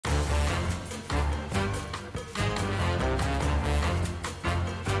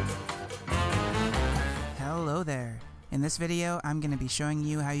In this video, I'm going to be showing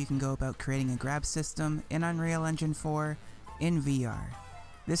you how you can go about creating a grab system in Unreal Engine 4 in VR.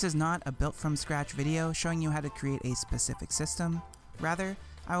 This is not a built from scratch video showing you how to create a specific system. Rather,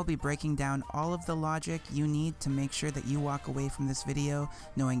 I will be breaking down all of the logic you need to make sure that you walk away from this video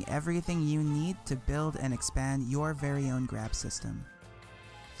knowing everything you need to build and expand your very own grab system.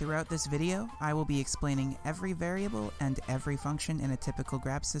 Throughout this video, I will be explaining every variable and every function in a typical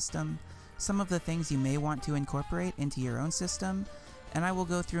grab system, some of the things you may want to incorporate into your own system, and I will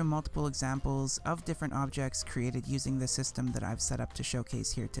go through multiple examples of different objects created using the system that I've set up to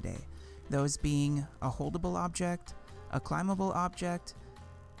showcase here today. Those being a holdable object, a climbable object,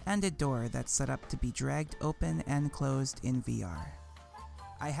 and a door that's set up to be dragged open and closed in VR.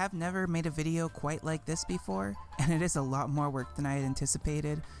 I have never made a video quite like this before, and it is a lot more work than I had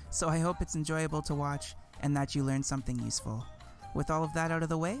anticipated, so I hope it's enjoyable to watch and that you learned something useful. With all of that out of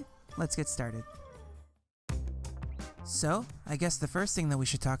the way, let's get started. So, I guess the first thing that we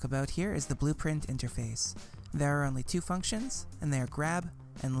should talk about here is the blueprint interface. There are only two functions, and they are grab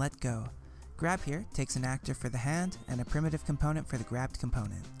and let go. Grab here takes an actor for the hand and a primitive component for the grabbed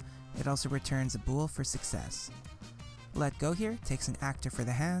component. It also returns a bool for success. Let go here takes an actor for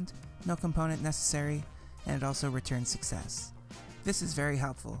the hand, no component necessary, and it also returns success. This is very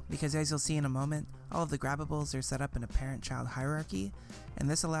helpful because, as you'll see in a moment, all of the grabbables are set up in a parent-child hierarchy, and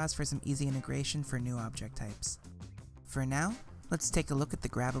this allows for some easy integration for new object types. For now, let's take a look at the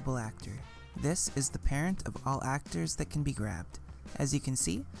grabbable actor. This is the parent of all actors that can be grabbed. As you can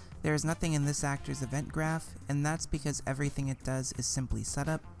see, there is nothing in this actor's event graph, and that's because everything it does is simply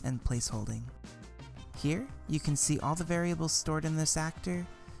setup and place holding. Here, you can see all the variables stored in this actor.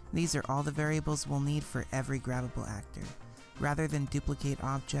 These are all the variables we'll need for every grabbable actor. Rather than duplicate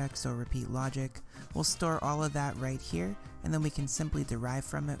objects or repeat logic, we'll store all of that right here, and then we can simply derive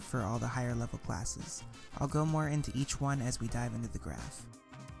from it for all the higher level classes. I'll go more into each one as we dive into the graph.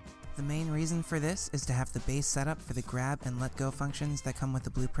 The main reason for this is to have the base setup for the grab and let go functions that come with the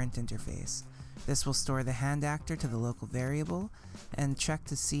blueprint interface. This will store the hand actor to the local variable and check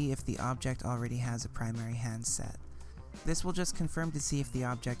to see if the object already has a primary hand set. This will just confirm to see if the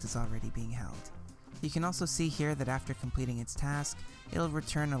object is already being held. You can also see here that after completing its task, it'll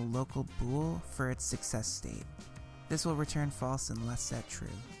return a local bool for its success state. This will return false unless set true.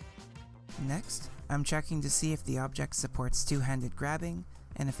 Next, I'm checking to see if the object supports two-handed grabbing,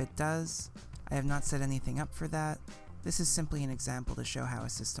 and if it does, I have not set anything up for that. This is simply an example to show how a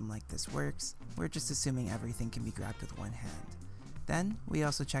system like this works. We're just assuming everything can be grabbed with one hand. Then, we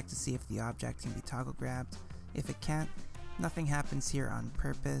also check to see if the object can be toggle grabbed. If it can't, nothing happens here on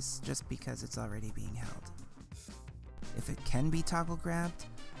purpose, just because it's already being held. If it can be toggle grabbed,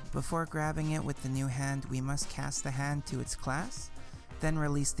 before grabbing it with the new hand, we must cast the hand to its class, then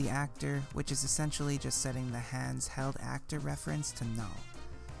release the actor, which is essentially just setting the hand's held actor reference to null.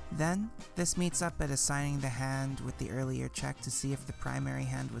 Then, this meets up at assigning the hand with the earlier check to see if the primary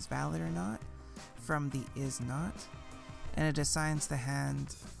hand was valid or not, from the is not, and it assigns the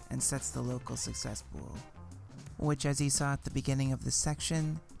hand and sets the local success bool, which, as you saw at the beginning of this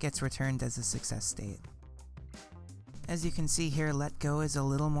section, gets returned as a success state. As you can see here, let go is a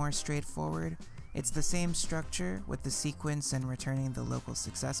little more straightforward. It's the same structure with the sequence and returning the local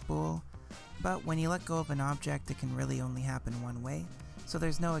success bool, but when you let go of an object, it can really only happen one way, so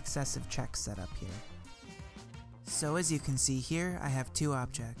there's no excessive checks set up here. So as you can see here, I have two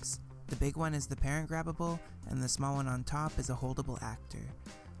objects. The big one is the parent grabbable, and the small one on top is a holdable actor.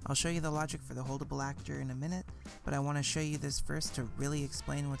 I'll show you the logic for the holdable actor in a minute, but I want to show you this first to really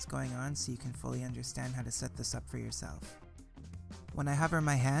explain what's going on so you can fully understand how to set this up for yourself. When I hover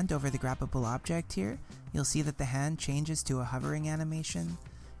my hand over the grabbable object here, you'll see that the hand changes to a hovering animation.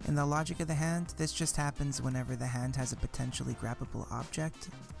 In the logic of the hand, this just happens whenever the hand has a potentially grabbable object.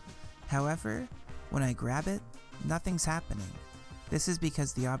 However, when I grab it, nothing's happening. This is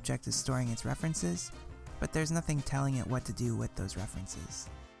because the object is storing its references, but there's nothing telling it what to do with those references.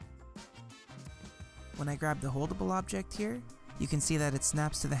 When I grab the holdable object here, you can see that it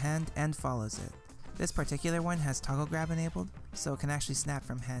snaps to the hand and follows it. This particular one has toggle grab enabled, so it can actually snap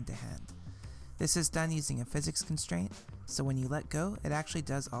from hand to hand. This is done using a physics constraint, so when you let go, it actually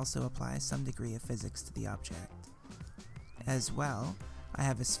does also apply some degree of physics to the object. As well, I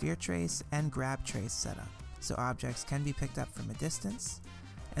have a sphere trace and grab trace set up, so objects can be picked up from a distance,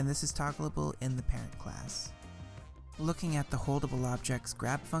 and this is toggleable in the parent class. Looking at the holdable object's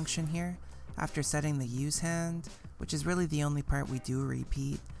grab function here, after setting the use hand, which is really the only part we do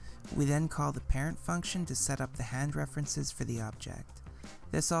repeat, we then call the parent function to set up the hand references for the object.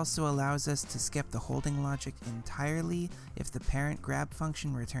 This also allows us to skip the holding logic entirely if the parent grab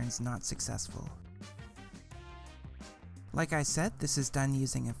function returns not successful. Like I said, this is done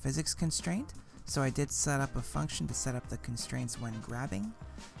using a physics constraint, so I did set up a function to set up the constraints when grabbing.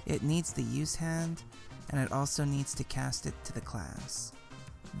 It needs the use hand, and it also needs to cast it to the class.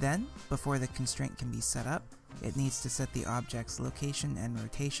 Then, before the constraint can be set up, it needs to set the object's location and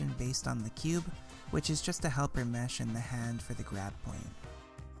rotation based on the cube, which is just a helper mesh in the hand for the grab point.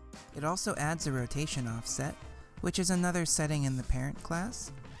 It also adds a rotation offset, which is another setting in the parent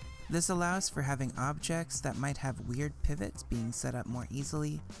class. This allows for having objects that might have weird pivots being set up more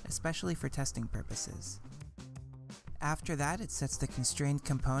easily, especially for testing purposes. After that, it sets the constrained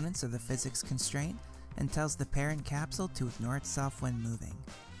components of the physics constraint and tells the parent capsule to ignore itself when moving.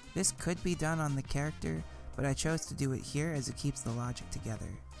 This could be done on the character, but I chose to do it here as it keeps the logic together.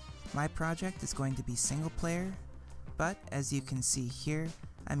 My project is going to be single player, but as you can see here,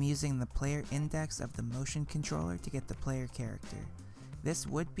 I'm using the player index of the motion controller to get the player character. This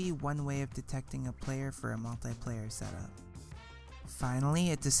would be one way of detecting a player for a multiplayer setup. Finally,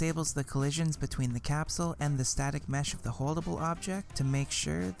 it disables the collisions between the capsule and the static mesh of the holdable object to make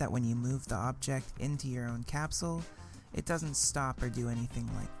sure that when you move the object into your own capsule, it doesn't stop or do anything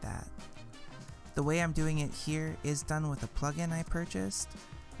like that. The way I'm doing it here is done with a plugin I purchased,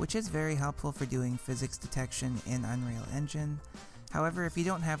 which is very helpful for doing physics detection in Unreal Engine. However, if you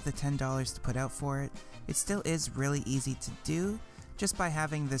don't have the $10 to put out for it, it still is really easy to do, just by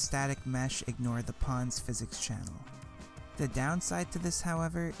having the static mesh ignore the pawn's physics channel. The downside to this,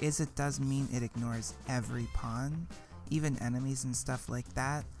 however, is it does mean it ignores every pawn, even enemies and stuff like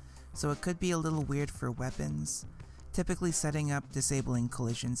that, so it could be a little weird for weapons. Typically setting up disabling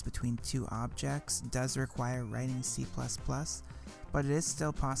collisions between two objects does require writing C++, but it is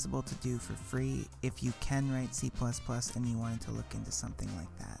still possible to do for free if you can write C++ and you wanted to look into something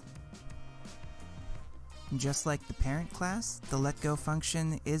like that. Just like the parent class, the letGo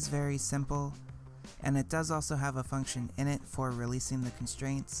function is very simple, and it does also have a function in it for releasing the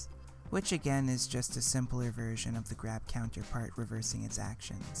constraints, which again is just a simpler version of the grab counterpart reversing its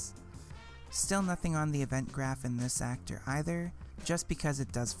actions. Still nothing on the event graph in this actor either, just because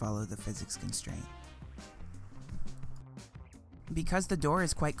it does follow the physics constraint. Because the door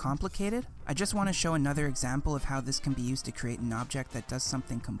is quite complicated, I just want to show another example of how this can be used to create an object that does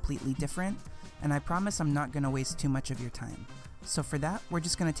something completely different, and I promise I'm not going to waste too much of your time. So for that, we're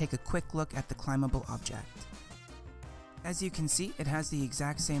just going to take a quick look at the climbable object. As you can see, it has the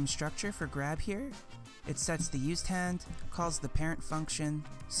exact same structure for grab here. It sets the used hand, calls the parent function,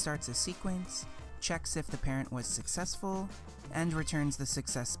 starts a sequence, checks if the parent was successful, and returns the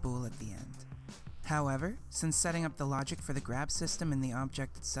success spool at the end. However, since setting up the logic for the grab system in the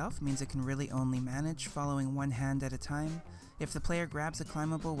object itself means it can really only manage following one hand at a time, if the player grabs a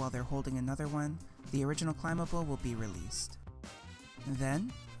climbable while they're holding another one, the original climbable will be released.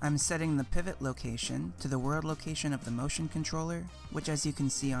 Then, I'm setting the pivot location to the world location of the motion controller, which as you can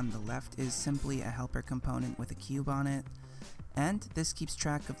see on the left is simply a helper component with a cube on it, and this keeps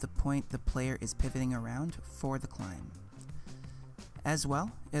track of the point the player is pivoting around for the climb. As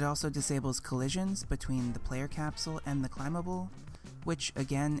well, it also disables collisions between the player capsule and the climbable, which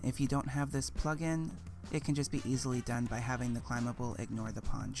again, if you don't have this plugin, it can just be easily done by having the climbable ignore the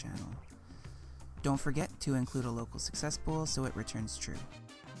pawn channel. Don't forget to include a local success spool so it returns true.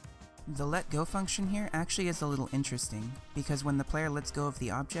 The letGo function here actually is a little interesting, because when the player lets go of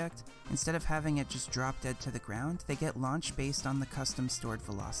the object, instead of having it just drop dead to the ground, they get launched based on the custom stored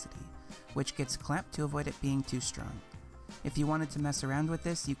velocity, which gets clamped to avoid it being too strong. If you wanted to mess around with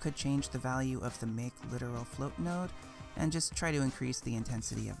this, you could change the value of the make literal float node, and just try to increase the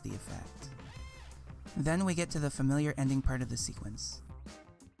intensity of the effect. Then we get to the familiar ending part of the sequence.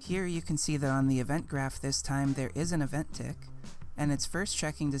 Here you can see that on the event graph this time there is an event tick, and it's first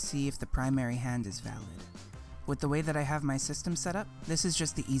checking to see if the primary hand is valid. With the way that I have my system set up, this is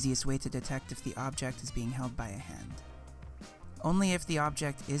just the easiest way to detect if the object is being held by a hand. Only if the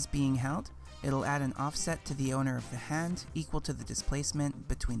object is being held, it'll add an offset to the owner of the hand equal to the displacement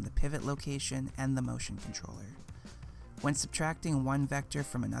between the pivot location and the motion controller. When subtracting one vector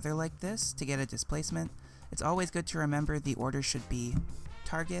from another like this to get a displacement, it's always good to remember the order should be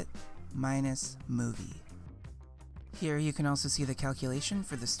target minus movie. Here you can also see the calculation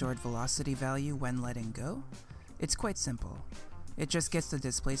for the stored velocity value when letting go. It's quite simple. It just gets the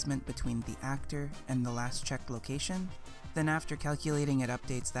displacement between the actor and the last checked location, then after calculating it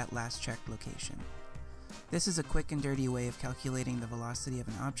updates that last checked location. This is a quick and dirty way of calculating the velocity of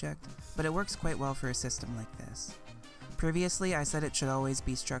an object, but it works quite well for a system like this. Previously I said it should always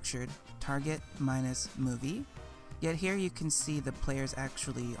be structured target minus movie, yet here you can see the player's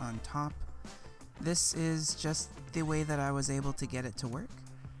actually on top. This is just the way that I was able to get it to work.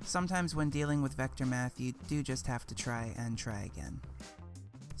 Sometimes when dealing with vector math, you do just have to try and try again.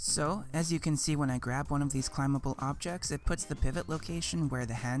 So, as you can see when I grab one of these climbable objects, it puts the pivot location where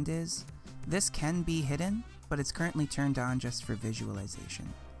the hand is. This can be hidden, but it's currently turned on just for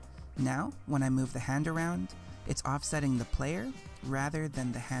visualization. Now, when I move the hand around, it's offsetting the player rather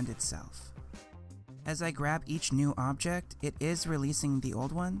than the hand itself. As I grab each new object, it is releasing the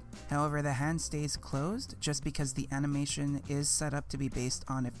old one. However, the hand stays closed just because the animation is set up to be based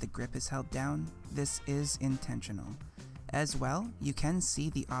on if the grip is held down. This is intentional. As well, you can see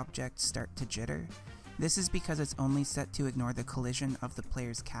the object start to jitter. This is because it's only set to ignore the collision of the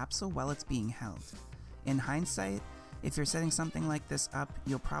player's capsule while it's being held. In hindsight, if you're setting something like this up,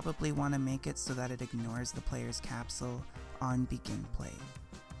 you'll probably want to make it so that it ignores the player's capsule on begin play,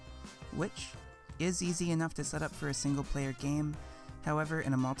 which is easy enough to set up for a single player game. However,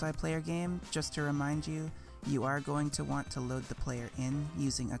 in a multiplayer game, just to remind you, you are going to want to load the player in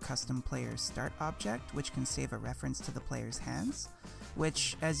using a custom player start object, which can save a reference to the player's hands,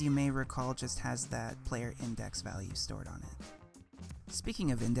 which, as you may recall, just has that player index value stored on it.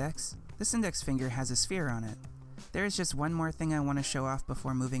 Speaking of index, this index finger has a sphere on it. There is just one more thing I want to show off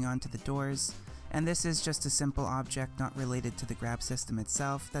before moving on to the doors, and this is just a simple object not related to the grab system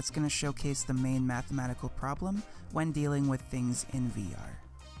itself that's going to showcase the main mathematical problem when dealing with things in VR.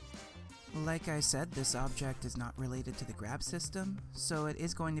 Like I said, this object is not related to the grab system, so it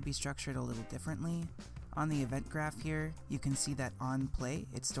is going to be structured a little differently. On the event graph here, you can see that on play,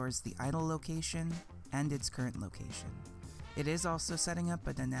 it stores the idle location and its current location. It is also setting up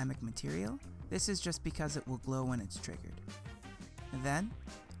a dynamic material. This is just because it will glow when it's triggered. Then,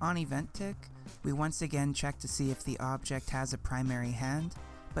 on event tick, we once again check to see if the object has a primary hand,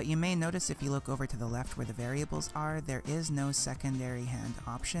 but you may notice if you look over to the left where the variables are, there is no secondary hand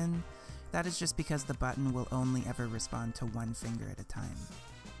option. That is just because the button will only ever respond to one finger at a time.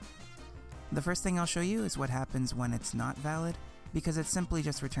 The first thing I'll show you is what happens when it's not valid, because it simply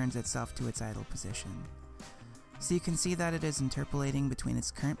just returns itself to its idle position. So you can see that it is interpolating between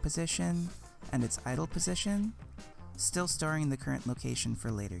its current position and its idle position, still storing the current location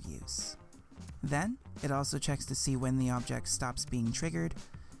for later use. Then, it also checks to see when the object stops being triggered,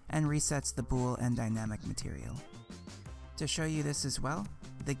 and resets the bool and dynamic material. To show you this as well,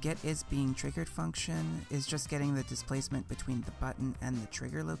 the getIsBeingTriggered function is just getting the displacement between the button and the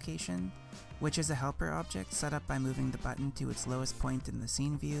trigger location, which is a helper object set up by moving the button to its lowest point in the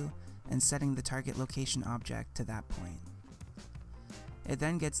scene view and setting the target location object to that point. It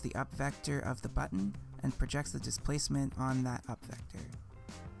then gets the up vector of the button and projects the displacement on that up vector.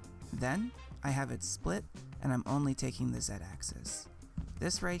 Then, I have it split, and I'm only taking the z-axis.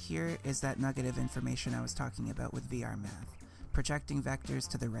 This right here is that nugget of information I was talking about with VR math, projecting vectors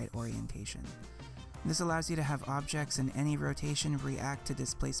to the right orientation. This allows you to have objects in any rotation react to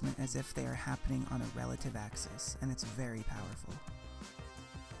displacement as if they are happening on a relative axis, and it's very powerful.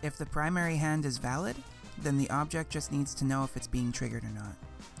 If the primary hand is valid, then the object just needs to know if it's being triggered or not.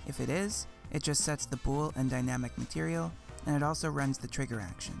 If it is, it just sets the bool and dynamic material, and it also runs the trigger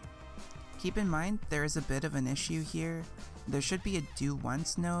action. Keep in mind, there is a bit of an issue here. There should be a do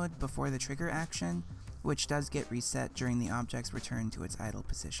once node before the trigger action, which does get reset during the object's return to its idle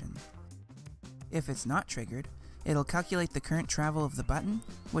position. If it's not triggered, it'll calculate the current travel of the button,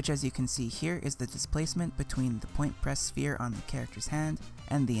 which as you can see here is the displacement between the point press sphere on the character's hand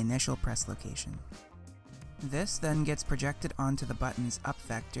and the initial press location. This then gets projected onto the button's up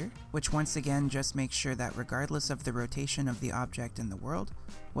vector, which once again just makes sure that regardless of the rotation of the object in the world,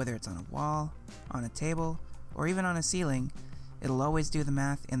 whether it's on a wall, on a table, or even on a ceiling, it'll always do the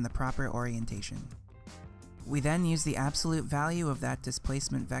math in the proper orientation. We then use the absolute value of that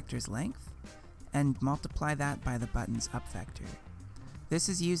displacement vector's length, and multiply that by the button's up vector. This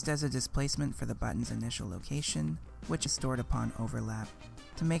is used as a displacement for the button's initial location, which is stored upon overlap,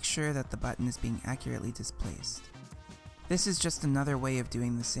 to make sure that the button is being accurately displaced. This is just another way of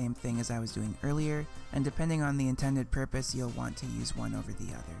doing the same thing as I was doing earlier, and depending on the intended purpose, you'll want to use one over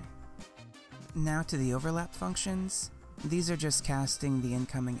the other. Now to the overlap functions. These are just casting the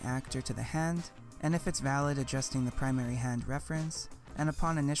incoming actor to the hand, and if it's valid, adjusting the primary hand reference, and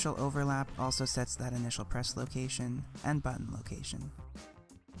upon initial overlap also sets that initial press location and button location.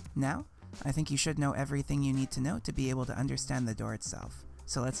 Now, I think you should know everything you need to know to be able to understand the door itself,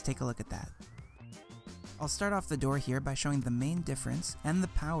 so let's take a look at that. I'll start off the door here by showing the main difference and the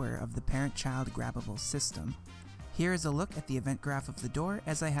power of the parent-child grabbable system. Here is a look at the event graph of the door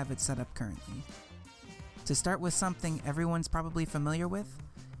as I have it set up currently. To start with something everyone's probably familiar with,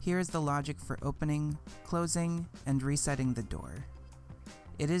 here is the logic for opening, closing, and resetting the door.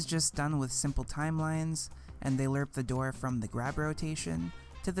 It is just done with simple timelines, and they lerp the door from the grab rotation,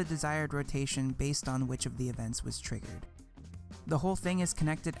 to the desired rotation based on which of the events was triggered. The whole thing is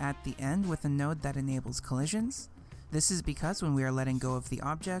connected at the end with a node that enables collisions. This is because when we are letting go of the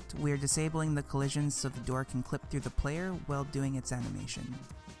object, we are disabling the collisions so the door can clip through the player while doing its animation.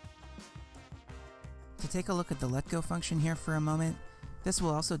 To take a look at the let go function here for a moment, this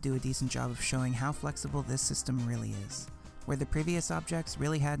will also do a decent job of showing how flexible this system really is. Where the previous objects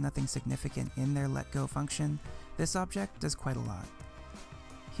really had nothing significant in their let go function, this object does quite a lot.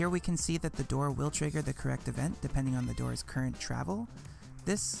 Here we can see that the door will trigger the correct event depending on the door's current travel.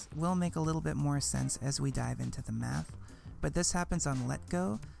 This will make a little bit more sense as we dive into the math, but this happens on let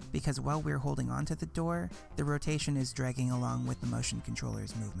go because while we're holding onto the door, the rotation is dragging along with the motion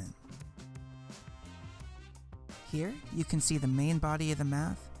controller's movement. Here, you can see the main body of the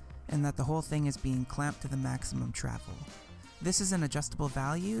math, and that the whole thing is being clamped to the maximum travel. This is an adjustable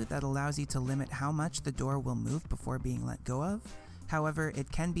value that allows you to limit how much the door will move before being let go of. However,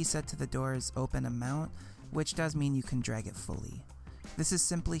 it can be set to the door's open amount, which does mean you can drag it fully. This is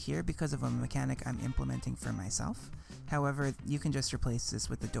simply here because of a mechanic I'm implementing for myself. However, you can just replace this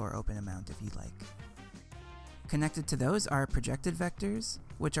with the door open amount if you'd like. Connected to those are projected vectors,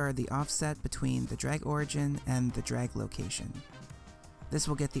 which are the offset between the drag origin and the drag location. This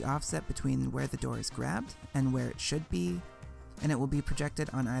will get the offset between where the door is grabbed and where it should be, and it will be projected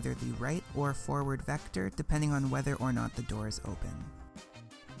on either the right or forward vector depending on whether or not the door is open.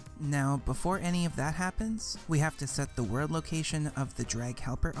 Now, before any of that happens, we have to set the world location of the drag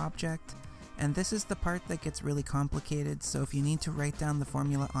helper object, and this is the part that gets really complicated, so if you need to write down the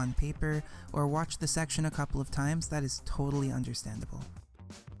formula on paper or watch the section a couple of times, that is totally understandable.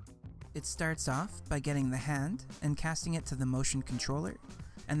 It starts off by getting the hand and casting it to the motion controller,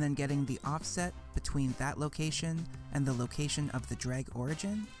 and then getting the offset between that location and the location of the drag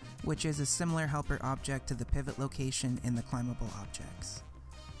origin, which is a similar helper object to the pivot location in the climbable objects.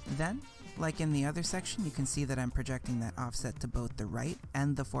 Then, like in the other section, you can see that I'm projecting that offset to both the right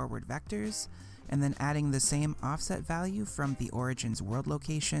and the forward vectors, and then adding the same offset value from the origin's world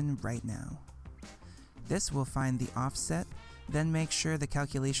location right now. This will find the offset, then make sure the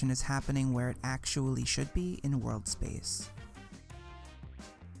calculation is happening where it actually should be in world space.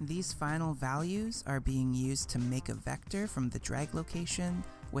 These final values are being used to make a vector from the drag location,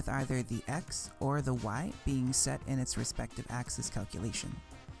 with either the x or the y being set in its respective axis calculation.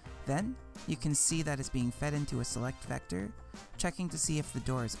 Then, you can see that it's being fed into a select vector, checking to see if the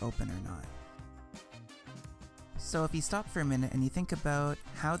door is open or not. So if you stop for a minute and you think about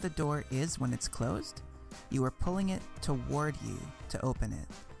how the door is when it's closed, you are pulling it toward you to open it.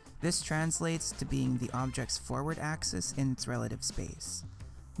 This translates to being the object's forward axis in its relative space.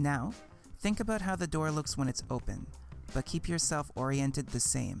 Now, think about how the door looks when it's open, but keep yourself oriented the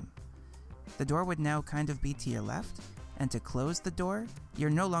same. The door would now kind of be to your left, and to close the door, you're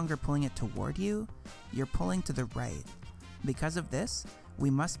no longer pulling it toward you, you're pulling to the right. Because of this, we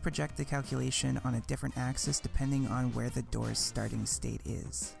must project the calculation on a different axis depending on where the door's starting state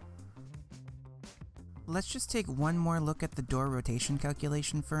is. Let's just take one more look at the door rotation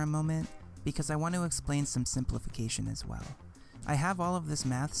calculation for a moment, because I want to explain some simplification as well. I have all of this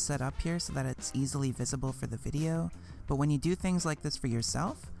math set up here so that it's easily visible for the video, but when you do things like this for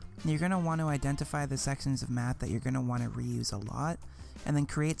yourself, you're going to want to identify the sections of math that you're going to want to reuse a lot, and then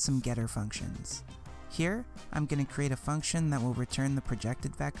create some getter functions. Here, I'm going to create a function that will return the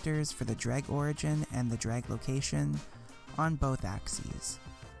projected vectors for the drag origin and the drag location on both axes.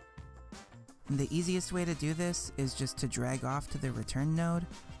 And the easiest way to do this is just to drag off to the return node,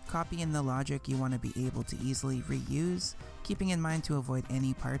 copy in the logic you want to be able to easily reuse, keeping in mind to avoid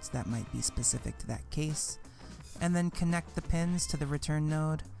any parts that might be specific to that case, and then connect the pins to the return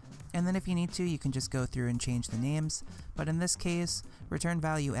node. And then if you need to, you can just go through and change the names, but in this case, return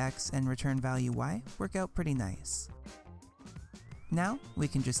value x and return value y work out pretty nice. Now, we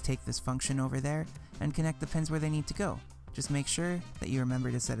can just take this function over there and connect the pins where they need to go. Just make sure that you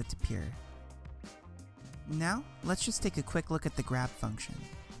remember to set it to pure. Now, let's just take a quick look at the grab function.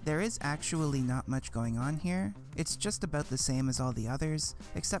 There is actually not much going on here. It's just about the same as all the others,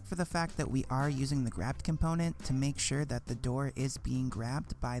 except for the fact that we are using the grabbed component to make sure that the door is being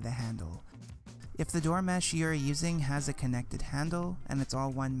grabbed by the handle. If the door mesh you're using has a connected handle and it's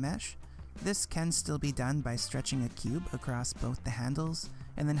all one mesh, this can still be done by stretching a cube across both the handles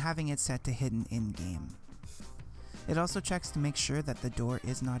and then having it set to hidden in-game. It also checks to make sure that the door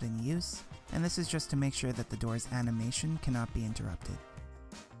is not in use, and this is just to make sure that the door's animation cannot be interrupted.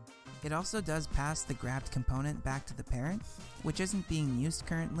 It also does pass the grabbed component back to the parent, which isn't being used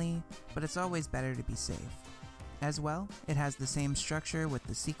currently, but it's always better to be safe. As well, it has the same structure with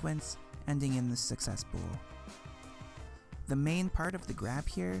the sequence ending in the success bool. The main part of the grab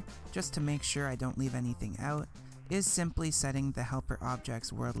here, just to make sure I don't leave anything out, is simply setting the helper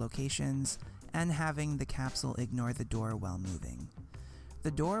object's world locations and having the capsule ignore the door while moving.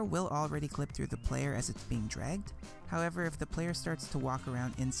 The door will already clip through the player as it's being dragged. However, if the player starts to walk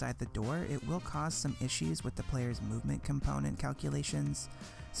around inside the door, it will cause some issues with the player's movement component calculations,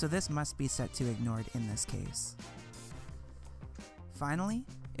 so this must be set to ignored in this case. Finally,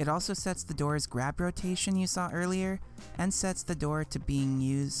 it also sets the door's grab rotation you saw earlier, and sets the door to being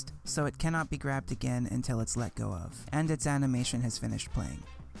used, so it cannot be grabbed again until it's let go of, and its animation has finished playing.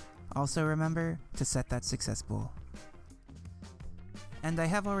 Also remember to set that success bool. And I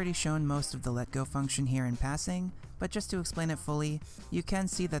have already shown most of the let go function here in passing, but just to explain it fully, you can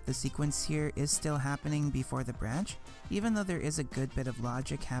see that the sequence here is still happening before the branch, even though there is a good bit of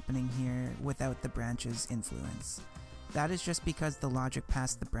logic happening here without the branch's influence. That is just because the logic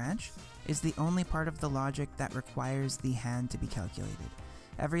past the branch is the only part of the logic that requires the hand to be calculated.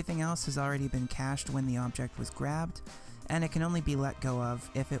 Everything else has already been cached when the object was grabbed, and it can only be let go of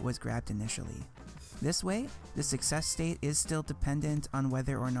if it was grabbed initially. This way, the success state is still dependent on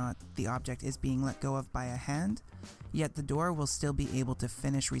whether or not the object is being let go of by a hand, yet the door will still be able to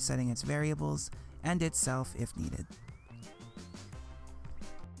finish resetting its variables and itself if needed.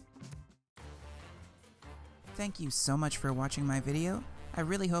 Thank you so much for watching my video. I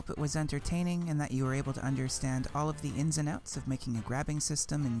really hope it was entertaining and that you were able to understand all of the ins and outs of making a grabbing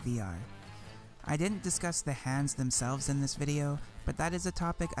system in VR. I didn't discuss the hands themselves in this video, but that is a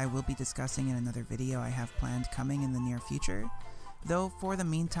topic I will be discussing in another video I have planned coming in the near future. Though for the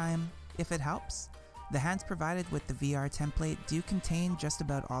meantime, if it helps, the hands provided with the VR template do contain just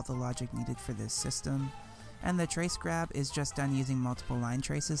about all the logic needed for this system, and the trace grab is just done using multiple line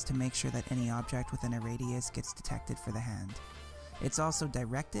traces to make sure that any object within a radius gets detected for the hand. It's also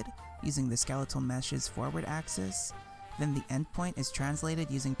directed using the skeletal mesh's forward axis, then the endpoint is translated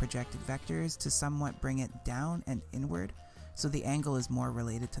using projected vectors to somewhat bring it down and inward, so the angle is more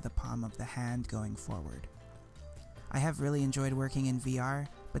related to the palm of the hand going forward. I have really enjoyed working in VR,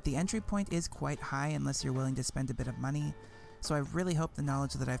 but the entry point is quite high unless you're willing to spend a bit of money, so I really hope the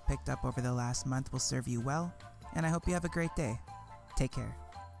knowledge that I've picked up over the last month will serve you well, and I hope you have a great day. Take care.